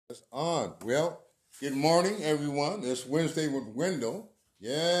It's on. Well, good morning, everyone. It's Wednesday with Wendell.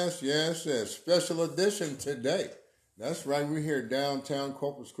 Yes, yes, yes. Special edition today. That's right. We're here downtown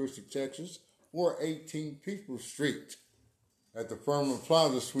Corpus Christi, Texas, 418 Peoples Street at the Furman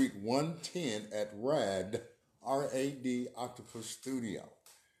Plaza Suite 110 at RAD Octopus Studio.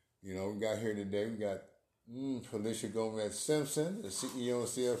 You know, we got here today. We got Felicia Gomez Simpson, the CEO and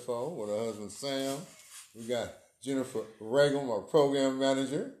CFO, with her husband Sam. We got Jennifer Regum, our program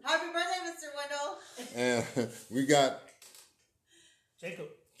manager. Happy birthday, Mr. Wendell. And we got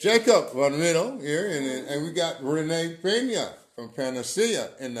Jacob Ramiro here. And we got Renee Pena from Panacea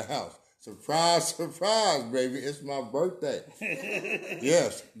in the house. Surprise, surprise, baby. It's my birthday.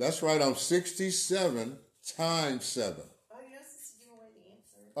 Yes, that's right. I'm 67 times 7. Oh, you're not supposed to give away the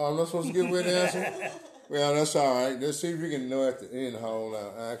answer. Oh, I'm not supposed to give away the answer? Well, that's all right. Let's see if we can know at the end how old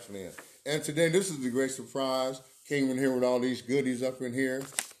I actually am. And today, this is the great surprise. Came in here with all these goodies up in here,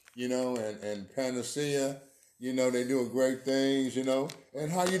 you know, and Panacea, you know, they do great things, you know. And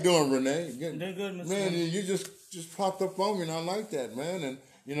how you doing, Renee? Doing good, Mr. Man, you just popped up on me, and I like that, man. And,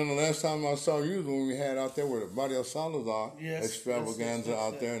 you know, the last time I saw you was when we had out there with Mario Salazar extravaganza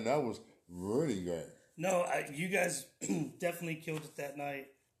out there, and that was really great. No, you guys definitely killed it that night.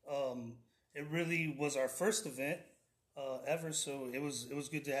 It really was our first event ever, so it was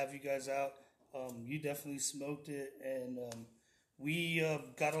good to have you guys out. You definitely smoked it, and we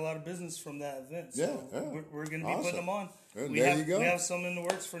got a lot of business from that event. So we're going to be putting them on. Well, We have some in the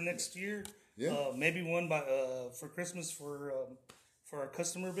works for next year. Yeah. Maybe one for Christmas for our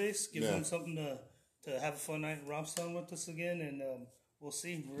customer base. Give them something to have a fun night in Robstown with us again, and we'll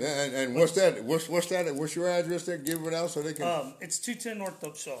see. Yeah, and what's that? What's that? What's your address there? Give it out so they can. It's 210 North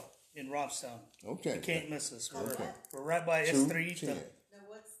Upshaw in Robstown. Okay. You can't miss us. We're right by S3. Now,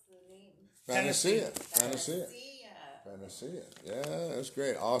 what's the name? Panacea. Panacea. Yeah, that's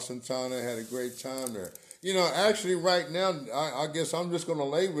great. Austin Tana had a great time there. You know, actually, right now, I guess I'm just going to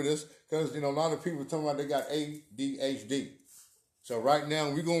label this because, you know, a lot of people talking about they got ADHD. So right now,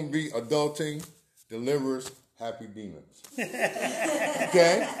 we're going to be adulting delivers happy demons.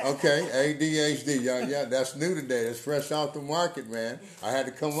 Okay, ADHD. Yeah, that's new today. That's fresh off the market, man. I had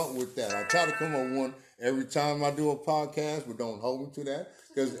to come up with that. I try to come up with one every time I do a podcast, but don't hold me to that.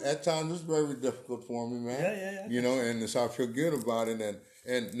 Because at times it's very difficult for me, man. Yeah. You know, and so I feel good about it.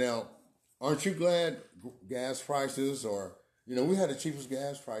 And now, aren't you glad gas prices we had the cheapest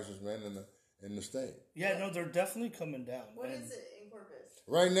gas prices, man, in the state. Yeah, no, they're definitely coming down. What is it in Corpus?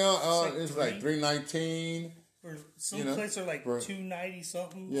 Right now, It's it's like like $3.19. Or some places are like $2.90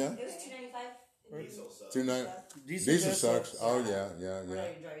 something. Yeah. It was $2.95. Diesel sucks. Diesel sucks. Oh yeah. We're not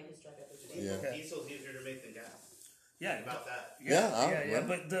even driving his truck up there today. Yeah. Diesel's easier to make than gas. Yeah, About that. Yeah.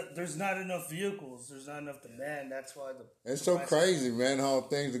 But there's not enough vehicles. There's not enough demand. That's why It's so crazy, man, how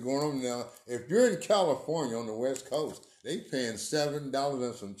things are going on now. If you're in California on the West Coast, they paying $7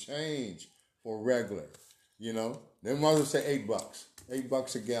 and some change for regular. You know, they might as well say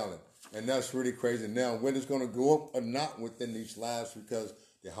 $8 a gallon. And that's really crazy. Now, whether it's going to go up or not within these lives because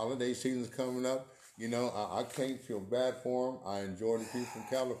the holiday season's coming up, you know, I can't feel bad for them. I enjoy the people from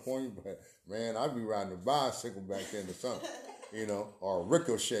California, but, man, I'd be riding a bicycle back then or something, you know, or a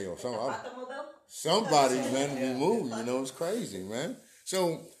ricochet or something. Somebody, man, be moving, you know, it's crazy, man.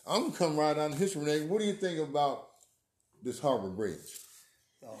 So I'm going to come right on history, Renee. What do you think about this Harbor Bridge?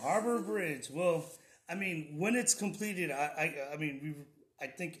 The Harbor Bridge. Well, I mean, when it's completed, I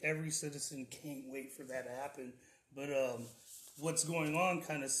think every citizen can't wait for that to happen. But what's going on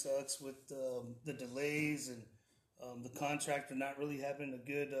kind of sucks with the delays and the contractor not really having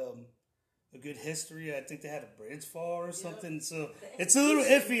a good history. I think they had a bridge fall or something. So it's a little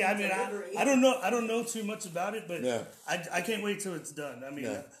iffy. I mean, I don't know too much about it, but I can't wait till it's done. I mean,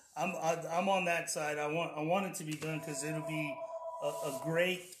 I'm on that side. I want it to be done because it'll be a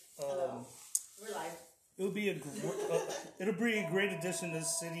great. We're live. It'll be a great addition to the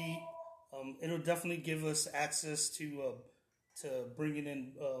city. It'll definitely give us access to bringing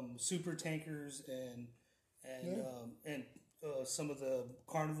in super tankers and some of the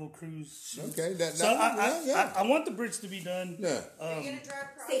Carnival cruise ships. Okay, I want the bridge to be done. Yeah. Are you gonna drive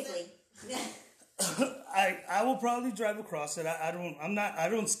across Safely. I will probably drive across it. I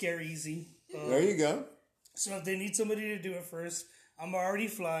don't scare easy. There you go. So if they need somebody to do it first, I'm already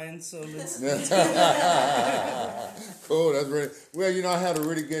flying, so let's... Cool, that's really... Well, you know, I had a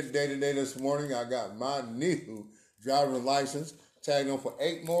really good day today this morning. I got my new driver's license tagged on for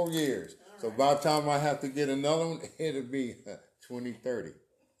 8 more years. So by the time I have to get another one, it'll be 2030.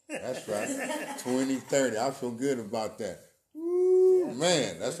 That's right, 2030. I feel good about that. Woo,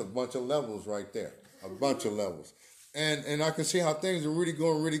 man, that's a bunch of levels right there. A bunch of levels. and I can see how things are really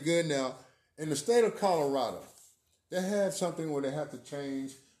going really good now. In the state of Colorado, they had something where they had to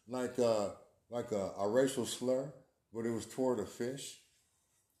change like a racial slur, but it was toward a fish.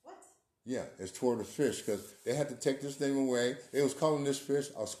 What? Yeah, it's toward a fish because they had to take this thing away. They was calling this fish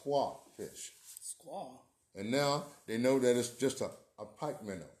a squaw fish. Squaw. And now they know that it's just a pike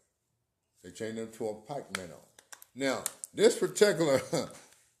minnow. They changed it to a pike minnow. Now, this particular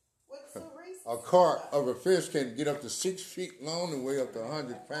What's so racist? a carp of a fish can get up to 6 feet long and weigh up to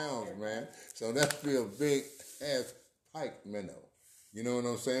 100 pounds, man. So that'd be a big ass pike minnow. You know what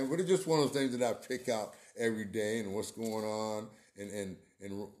I'm saying? But it's just one of those things that I pick out every day and what's going on in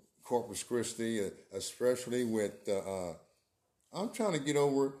Corpus Christi, especially with, I'm trying to get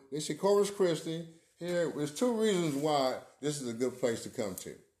over, they say Corpus Christi, here, there's 2 reasons why this is a good place to come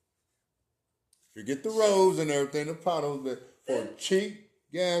to. Forget the roads and everything, the potholes, but for cheap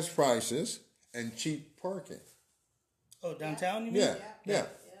gas prices and cheap parking. Oh, downtown, you mean?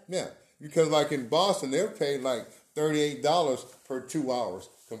 Yeah. Because like in Boston, they're paid like $38 per 2 hours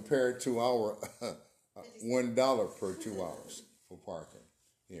compared to our $1 per 2 hours for parking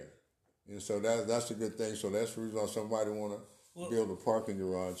here. And so that's a good thing. So that's the reason why somebody want to build a parking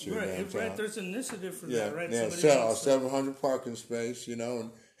garage here downtown. Right. There's an initiative for Yeah, that, right? yeah, Somebody wants to- 700 parking space,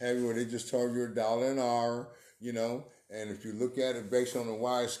 and have you where they just charge you $1 an hour, and if you look at it based on a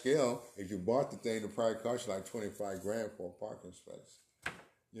wide scale, if you bought the thing, it probably cost you like $25,000 for a parking space.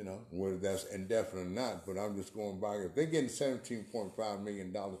 Whether that's indefinite or not, but I'm just going by. If they're getting $17.5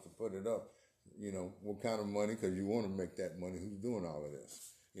 million to put it up, what kind of money? Because you want to make that money. Who's doing all of this?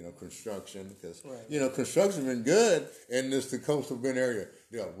 Construction, because, construction's been good in the coastal Bend area.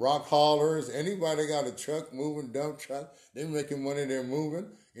 Rock haulers, anybody got a truck moving, dump truck, they're making money, they're moving.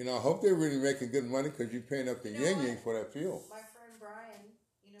 I hope they're really making good money because you're paying up the yin-yang for that fuel. My friend Brian,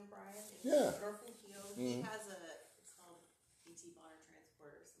 Brian? Yeah. Norfolk Hill, he has it's called BT Bonner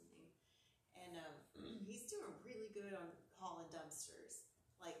Transport or something. And he's doing really good on hauling dumpsters.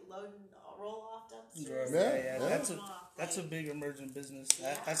 Like loading roll-off dumpsters. Yeah. That's a big emerging business.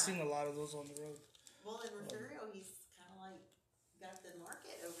 Yeah. I've seen a lot of those on the road. Well, in Refugio, he's kind of like got the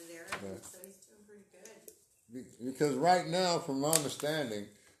market over there, so he's doing pretty good. Because right now, from my understanding,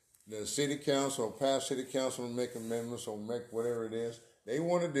 the city council or past city council will make amendments or make whatever it is they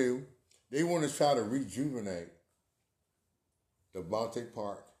want to try to rejuvenate the Bonte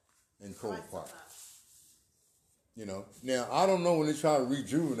Park and Cole Park. Now I don't know when they try to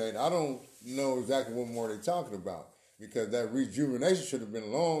rejuvenate. I don't know exactly what more they're talking about because that rejuvenation should have been a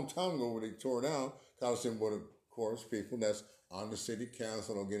long time ago when they tore down Coliseum. But of course, people that's on the city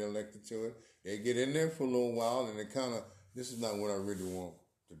council don't get elected to it. They get in there for a little while and they this is not what I really want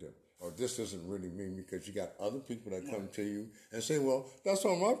to do. Or this doesn't really mean because you got other people that come to you and say, well, that's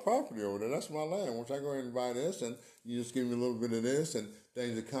on my property over there. That's my land. Once I go ahead and buy this and you just give me a little bit of this and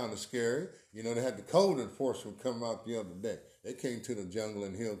things are kind of scary. They had the code enforcement come out the other day. They came to the jungle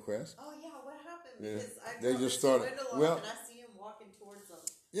in Hillcrest. Oh, yeah, what happened? Yeah. Because I They just started, and I see him walking towards them.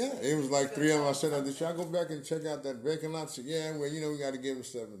 Yeah, it was like 3 of them. I said, should I go back and check out that vacant lot? I said, yeah, well, we got to give it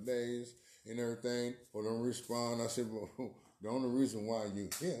 7 days and everything. Or don't respond. I said, well, the only reason why you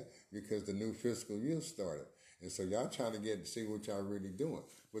here because the new fiscal year started. And so y'all trying to see what y'all really doing.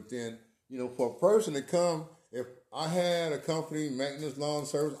 But then, for a person to come, if I had a company, maintenance, lawn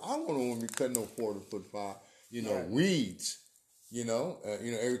service, I wouldn't want to be cutting no 4-foot weeds.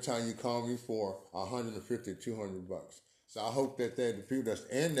 Every time you call me for $150, $200. So I hope that the people that's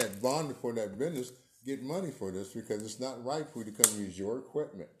in that bond for that business get money for this because it's not right for you to come use your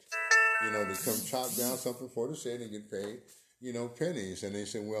equipment. To come chop down something for the city and get paid, pennies. And they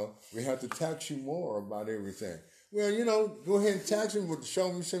say, well, we have to tax you more about everything. Well, go ahead and tax them, but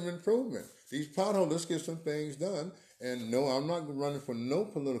show me some improvement. These potholes, let's get some things done. And no, I'm not running for no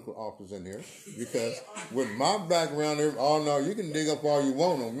political office in here because with my background, no, you can dig up all you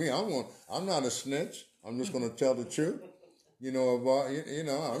want on me. I'm not a snitch. I'm just going to tell the truth. I'm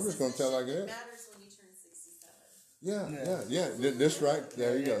just going to tell like that. It matters when you turn 67. Yeah. That's right.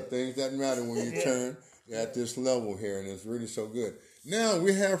 There you go. Things that matter when you turn at this level here, and it's really so good. Now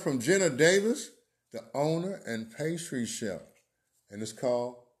we have from Jenna Davis, the owner and pastry chef, and it's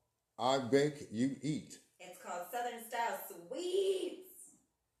called I Bake, You Eat. It's called Southern Style Sweets.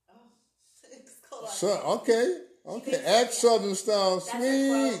 Oh, it's called Okay. Add Southern Style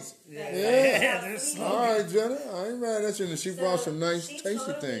Sweets. Yeah. All right, Jenna. I ain't mad at you. And she brought some nice,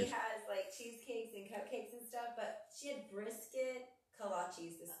 tasty things. She has like cheesecakes and cupcakes and stuff, but she had brisket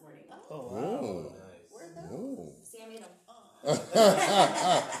kolaches this morning. Oh, wow. Where are those? See, I made them.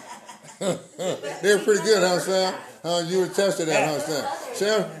 They're pretty good, huh, Sam? You attested that, huh,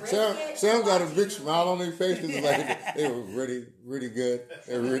 Sam? Sam got a big smile on their face because like they were really good.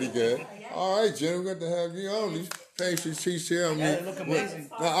 They're really good. All right, Jen, good to have you on. These pastries she's here. I mean, they look amazing.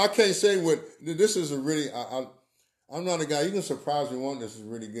 Now, I can't say what this is a really. I'm not a guy. You can surprise me one. This is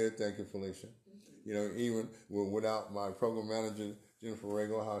really good. Thank you, Felicia. You know, even without my program manager Jennifer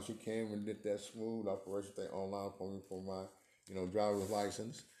Rego, how she came and did that smooth operation thing online for me for my driver's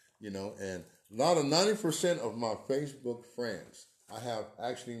license. You know, and a lot of 90% of my Facebook friends I have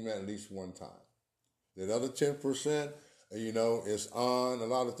actually met at least one time. That other 10%, is on a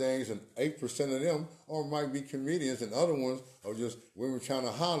lot of things, and 8% of them or might be comedians, and other ones are just women trying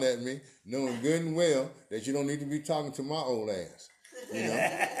to holler at me, knowing good and well that you don't need to be talking to my old ass.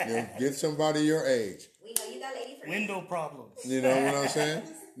 Get somebody your age. We know you got lady friends. Window problems. You know what I'm saying?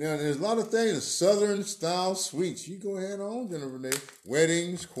 Now, there's a lot of things, Southern style sweets. You go ahead on, Jennifer Renee.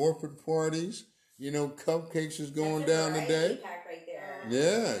 Weddings, corporate parties, cupcakes is going down today. Pack right there.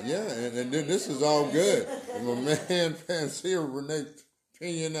 Yeah. And then this is all good. And my man, Pansy Renee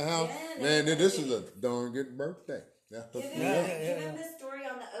Pena in the house. Yeah, Man, this is a darn good birthday. Give him the story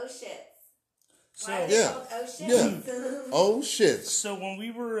on the oh shits. So, Why is it called oh shits? Yeah. Oh, shit. So when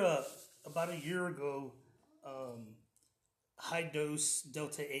we were about a year ago, high dose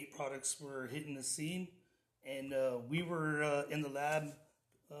Delta 8 products were hitting the scene, and we were in the lab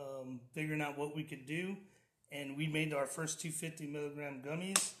figuring out what we could do, and we made our first 250 milligram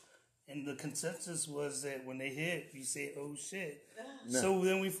gummies, and the consensus was that when they hit, you say, oh shit. No. So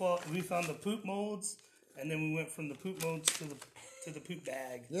then we found the poop molds, and then we went from the poop molds to the poop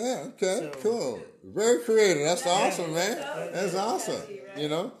bag. Yeah, okay, So- cool. Very creative. That's awesome, man. That's awesome.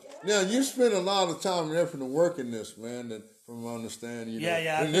 Now, you spend a lot of time and effort and work in this, man, that from my understanding.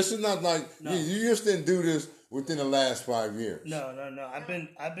 Yeah. And this is not like, you just didn't do this within the last 5 years. No. I've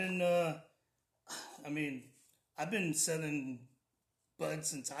been selling buds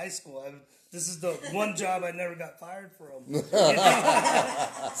since high school. This is the one job I never got fired from.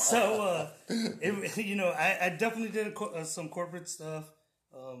 So, I definitely did some corporate stuff.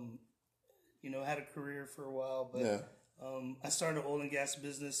 Had a career for a while, but I started oil and gas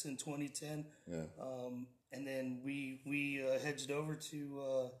business in 2010. Yeah. And then we hedged over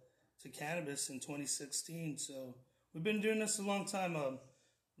to cannabis in 2016. So we've been doing this a long time.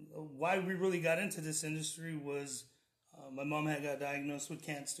 Why we really got into this industry was my mom had got diagnosed with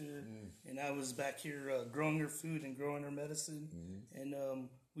cancer, and I was back here growing her food and growing her medicine, and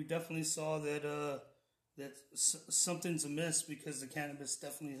we definitely saw that something's amiss because the cannabis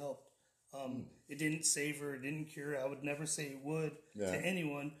definitely helped. It didn't save her, it didn't cure her. I would never say it would to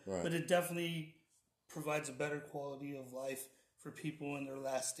anyone, but it definitely provides a better quality of life for people in their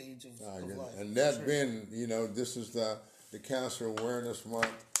last stage of life. And that being, this is the Cancer Awareness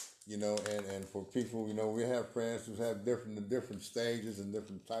Month, and for people, we have friends who have different stages and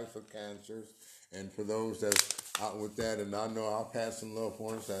different types of cancers. And for those that's out with that, and I know I've had some loved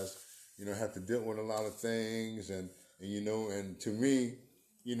ones that's, have to deal with a lot of things. And to me,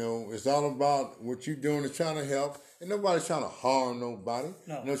 it's all about what you're doing to trying to help. And nobody's trying to harm nobody.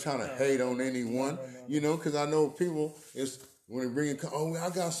 No trying to hate on anyone. No. Because I know people, when they bring in, I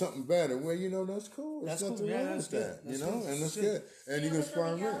got something better. Well, that's cool. There's nothing wrong with that, and that's good. And you can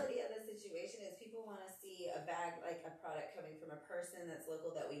inspire me. The reality of the situation is people want to see a bag, like a product coming from a person that's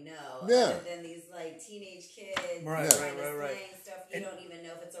local that we know. Yeah. Other than these like teenage kids Right. slang stuff you don't even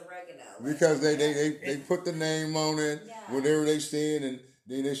know if it's oregano. Because they put the name on it, whatever they see it, and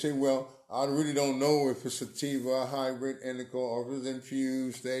then they say, well, I really don't know if it's sativa, hybrid, indica, or if it's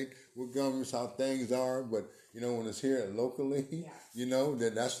infused, what gummies, how things are, but when it's here locally, then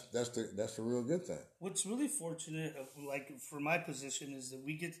that's the real good thing. What's really fortunate, for my position, is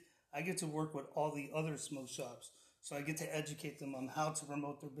that I get to work with all the other smoke shops, so I get to educate them on how to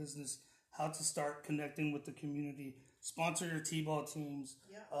promote their business, how to start connecting with the community, sponsor your T-ball teams,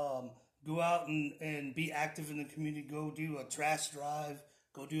 go out and be active in the community, go do a trash drive,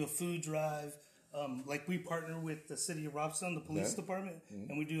 go do a food drive. We partner with the city of Robstown, the police department,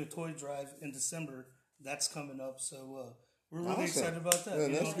 and we do a toy drive in December. That's coming up, so we're really excited about that.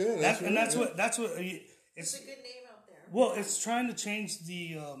 Yeah, that's good. That's what It's a good name out there. Well, it's trying to change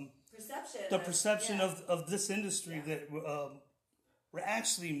the perception of of this industry that we're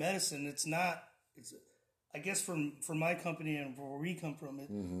actually medicine. It's not. It's I guess from my company and where we come from,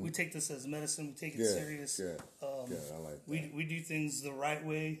 we take this as medicine. We take it serious. Good. I like that. We do things the right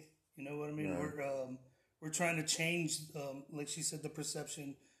way. You know what I mean? Right. We're trying to change, like she said, the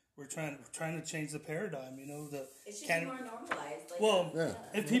perception. We're trying to change the paradigm. It should be more normalized.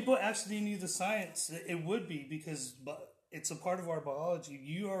 If people actually knew the science, it would be, because it's a part of our biology.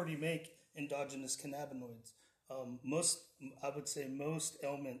 You already make endogenous cannabinoids. I would say most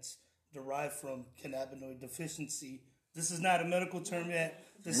ailments derive from cannabinoid deficiency. This is not a medical term yet.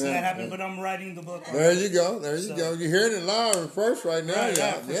 This is not happening, but I'm writing the book. There you go. There you go. You're hearing it live and first right now. Right,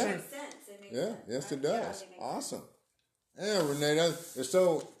 yeah. for Yeah. sure. Makes sense. It makes Yeah. sense. Yes, it Yeah, does. makes Awesome. Yeah, Renee, it's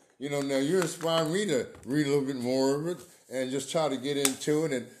so, now you inspire me to read a little bit more of it and just try to get into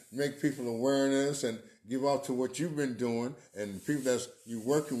it and make people awareness and give out to what you've been doing and people that's you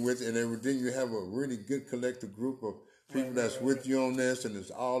working with and everything. You have a really good collective group of people that's with you on this and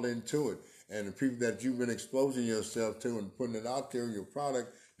it's all into it. And the people that you've been exposing yourself to and putting it out there, your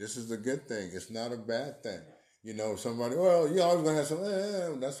product, this is a good thing. It's not a bad thing. Somebody, well, you're always going to have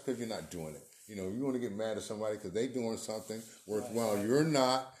some, that's because you're not doing it. You want to get mad at somebody because they doing something worthwhile. Right. You're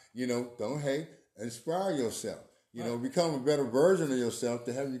not, don't hate. Inspire yourself. Become a better version of yourself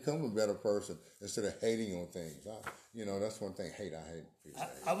to have you become a better person instead of hating on things. That's one thing. I hate people.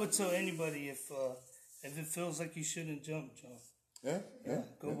 I would tell anybody if it feels like you shouldn't jump. Yeah.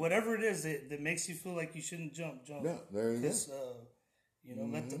 Whatever it is that makes you feel like you shouldn't jump. Yeah, there you go.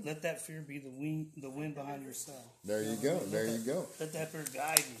 Let that fear be the wind behind your sail. There you go. Let that fear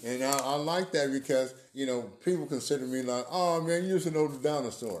guide you. And I like that because people consider me like, oh man, you used to know the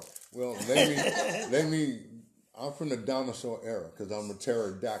dinosaur. Well, let me. I'm from the dinosaur era because I'm a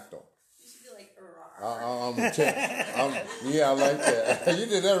pterodactyl. You should be like, "Rawr." I like that. You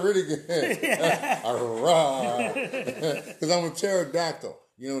did that really good. Because I'm a pterodactyl.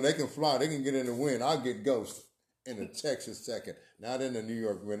 They can fly. They can get in the wind. I'll get ghosted in a Texas second. Not in the New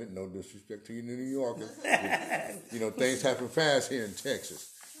York minute. No disrespect to you New Yorkers. Things happen fast here in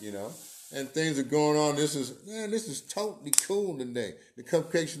Texas. And things are going on. This is totally cool today. The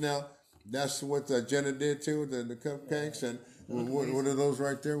cupcakes now. That's what Jenna did too. The cupcakes and what are those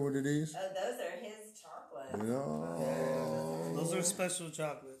right there? What are these? Oh, those are his chocolates. No. Those are special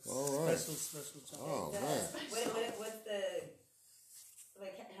chocolates. All right. Special chocolates. Oh man. What's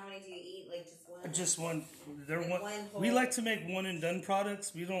how many do you eat? Like just one? Just one. They're Like one. one We whole- like to make one and done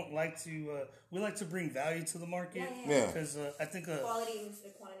products. We don't like to. We like to bring value to the market. Yeah. Because I think Quality means the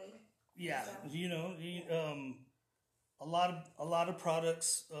quantity. yeah, a lot of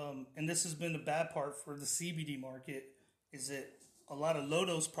products, and this has been the bad part for the CBD market, is that a lot of low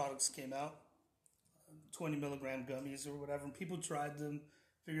dose products came out, 20 milligram gummies or whatever, and people tried them,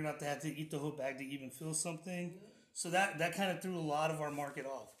 figured out they had to eat the whole bag to even feel something. So that kind of threw a lot of our market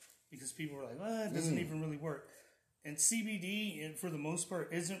off because people were like, well, it doesn't even really work. And CBD, for the most part,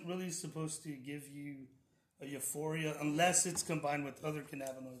 isn't really supposed to give you a euphoria unless it's combined with other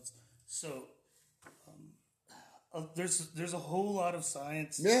cannabinoids. So there's a whole lot of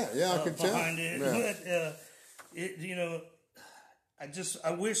science I can tell. behind it. Yeah.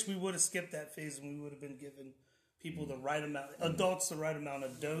 I wish we would have skipped that phase and we would have been given people the right amount, adults the right amount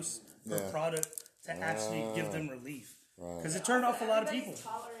of dose per product to actually give them relief. Because it turned off a lot of people. Everybody's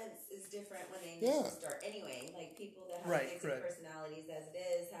tolerance is different when they initially start. Anyway, like people that have addictive personalities as it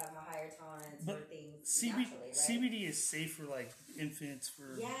is have a higher tolerance for things naturally, right? CBD is safe for like infants,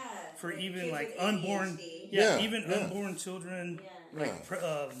 for like even kids like with unborn, ADHD. even unborn children, Yeah.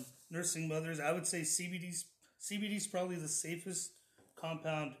 like nursing mothers. I would say CBD's probably the safest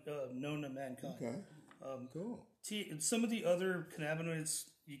compound known to mankind. Okay. Cool. Some of the other cannabinoids,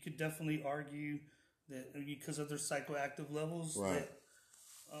 you could definitely argue that because of their psychoactive levels, that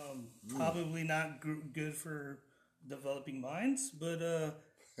probably not good for developing minds. But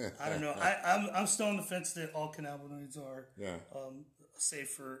I don't know. I'm still on the fence that all cannabinoids are safe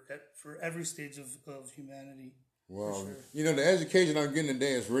for every stage of humanity. Well, sure. The education I'm getting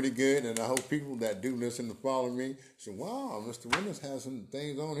today is really good, and I hope people that do listen to follow me say, wow, Mr. Winters has some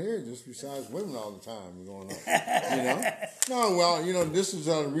things on here just besides women all the time going on. No, well, this is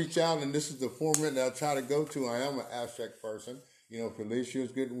reach out, and this is the format that I try to go to. I am an abstract person.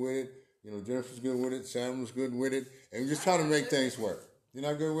 Felicia's good with it. Jennifer's good with it. Sam was good with it. And we just try to make things work. You're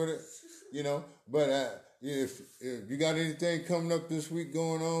not good with it? But if you got anything coming up this week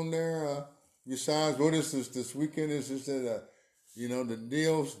going on there, besides, what is this weekend? Is this the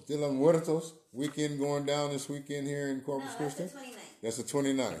Dios de los Muertos weekend going down this weekend here in Corpus Christi? That's the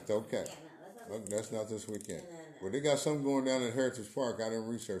 29th. That's the 29th, okay. Yeah, no, That's not this weekend. No. Well, they got something going down at Heritage Park. I didn't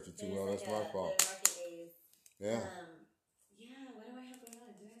research it too well. That's my fault. Yeah. What do I have going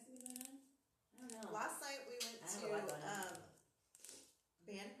on? Do I have something going on? I don't know. Last night we went I have a lot going to on.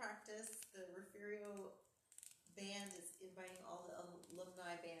 band practice. The Refugio band is inviting all the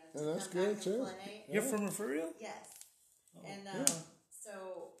alumni bands Yeah, to that's come good, back too. and play. You're from Refugio? Yes. And yeah.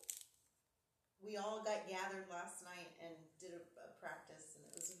 so we all got gathered last night and did a practice, and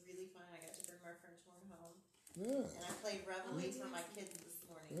it was really fun. I got to bring my French horn home. Yeah. And I played Reveille for my kids this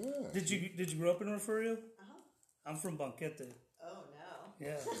morning. Yeah. Did you grow up in Refugio? Uh-huh. I'm from Banquete. Oh, no.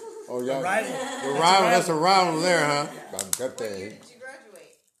 Yeah. Oh, yeah. The rival. That's a rival there, huh? What year did you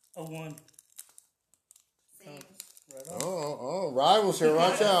graduate? 01. Same. Right on. Oh, rivals here.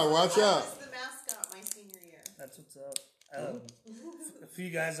 Watch out. Watch I out. was the mascot my senior year. That's what's up. A few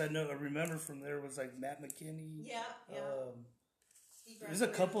guys I remember from there was like Matt McKinney. Yeah. There's a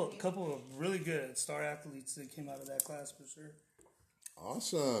couple of really good star athletes that came out of that class for sure.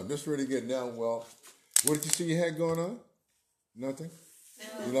 Awesome. That's really good. Now, well, what did you see you had going on? Nothing?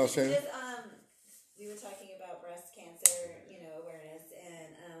 You know what I'm saying? We were talking about breast cancer, awareness,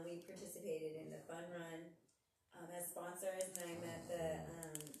 and we participated in the fun run as sponsors, and I met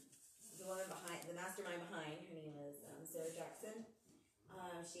the woman behind, the mastermind behind. Her name is Sarah Jackson.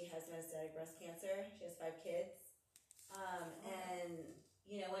 She has metastatic breast cancer. She has 5 kids. And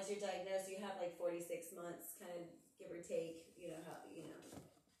once you're diagnosed, you have like 46 months, kind of give or take,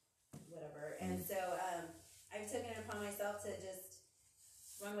 whatever. And so I've taken it upon myself to just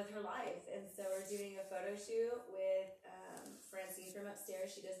run with her life. And so we're doing a photo shoot with Francine from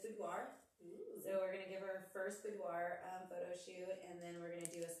upstairs. She does boudoir. Ooh. So we're going to give her first boudoir photo shoot, and then we're going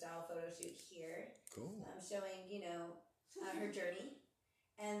to do a style photo shoot here. Cool. Showing, her journey.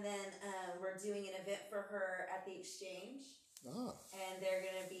 And then we're doing an event for her at the Exchange. Ah. And they're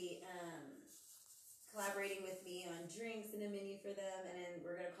going to be collaborating with me on drinks and a menu for them. And then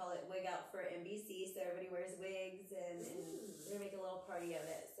we're going to call it Wig Out for NBC. So everybody wears wigs, and we're going to make a little party of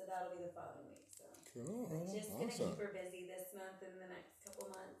it. So that'll be the following week. So Cool. just going to keep her busy this month and the next couple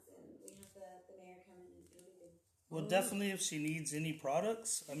months. And we have the mayor coming, and it'll be good. Well, definitely if she needs any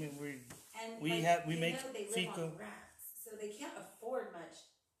products, I mean, we make they live FICO. on rats, so they can't afford much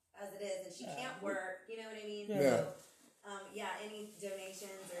as it is, and she can't work. You know what I mean? Yeah. So, any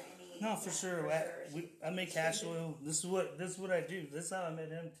donations or any? No, for sure. I make hash oil. This is what I do. This is how I met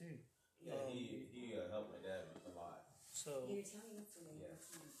him too. Yeah, he helped my dad a lot. You were telling me something.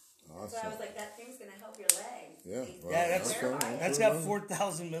 Awesome. So I was like, that thing's gonna help your legs. Yeah. Yeah, that's got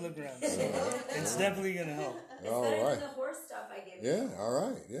 4,000 milligrams. It's definitely gonna help. It's All better right. than the horse stuff I give you. Yeah, all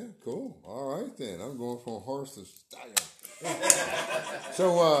right. Yeah, cool. All right, then. I'm going from horse to stallion.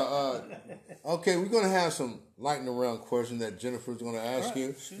 So, okay, we're going to have some lightning around questions that Jennifer's going to ask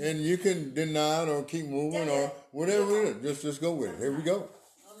you. Sure. And you can deny it or keep moving or whatever it is. Just go with it. Here we go.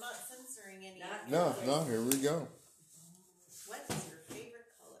 I'm not censoring any. No, here we go. What is your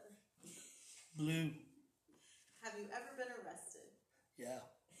favorite color? Blue. Have you ever been arrested? Yeah.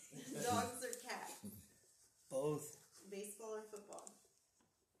 Dogs or cats? Both. Baseball or football?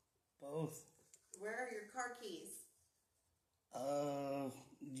 Both. Where are your car keys?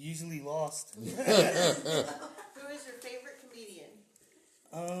 Usually lost. Who is your favorite comedian?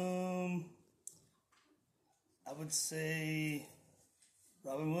 I would say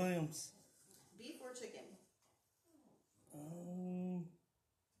Robin Williams. Beef or chicken?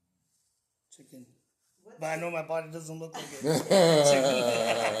 Chicken. But I know my body doesn't look like it.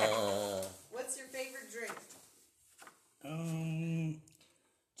 What's your favorite drink?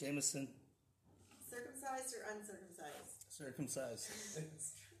 Jameson. Circumcised or uncircumcised? Circumcised.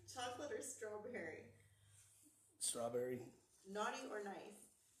 Chocolate or strawberry? Strawberry. Naughty or nice?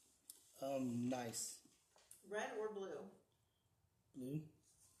 Nice. Red or blue? Blue.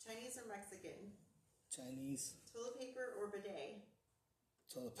 Chinese or Mexican? Chinese. Toilet paper or bidet?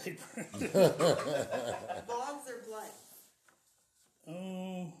 Toilet paper. Bongs or blunt?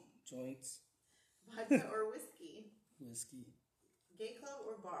 Joints. Vodka or whiskey? Whiskey. Gay club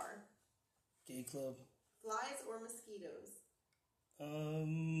or bar? Gay club. Flies or mosquitoes?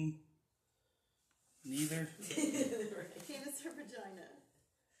 Neither. Penis or vagina?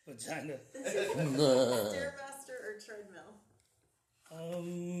 Vagina. Stairmaster or treadmill?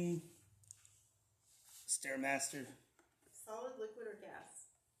 Stairmaster. Solid, liquid, or gas?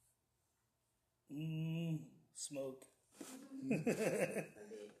 Smoke. Is that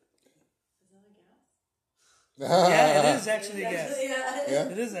a gas? Yeah, it is actually gas. Yeah.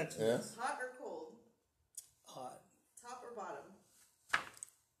 It is actually gas. Hot or cold? Hot. Top or bottom?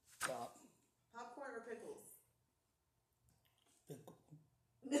 Top. Popcorn or pickles?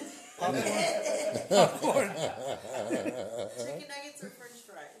 Popcorn. Chicken nuggets or french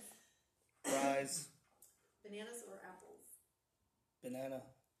fries? Fries. Bananas or apples? Banana.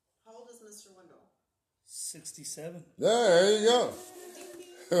 How old is Mr. Wendell? 67. Yeah, there you go.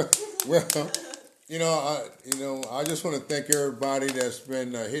 Well, I just want to thank everybody that's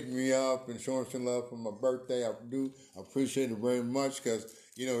been hitting me up and showing some love for my birthday. I do appreciate it very much because,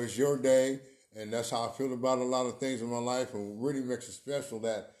 it's your day, and that's how I feel about a lot of things in my life, and it really makes it special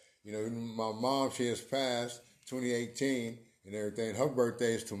that, You know, my mom, she has passed 2018 and everything. Her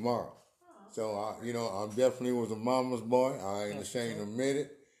birthday is tomorrow. So, I definitely was a mama's boy. I ain't ashamed to admit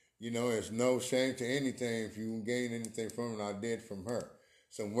it. You know, it's no shame to anything if you gain anything from it, I did from her.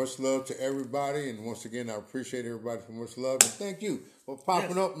 So much love to everybody. And once again, I appreciate everybody for much love. And thank you for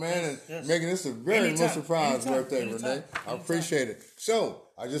popping up, man, and making this a very much surprise birthday, Renee. I appreciate it. So,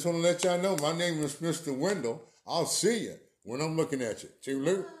 I just want to let y'all know, my name is Mr. Wendell. I'll see you when I'm looking at you. See you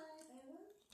later.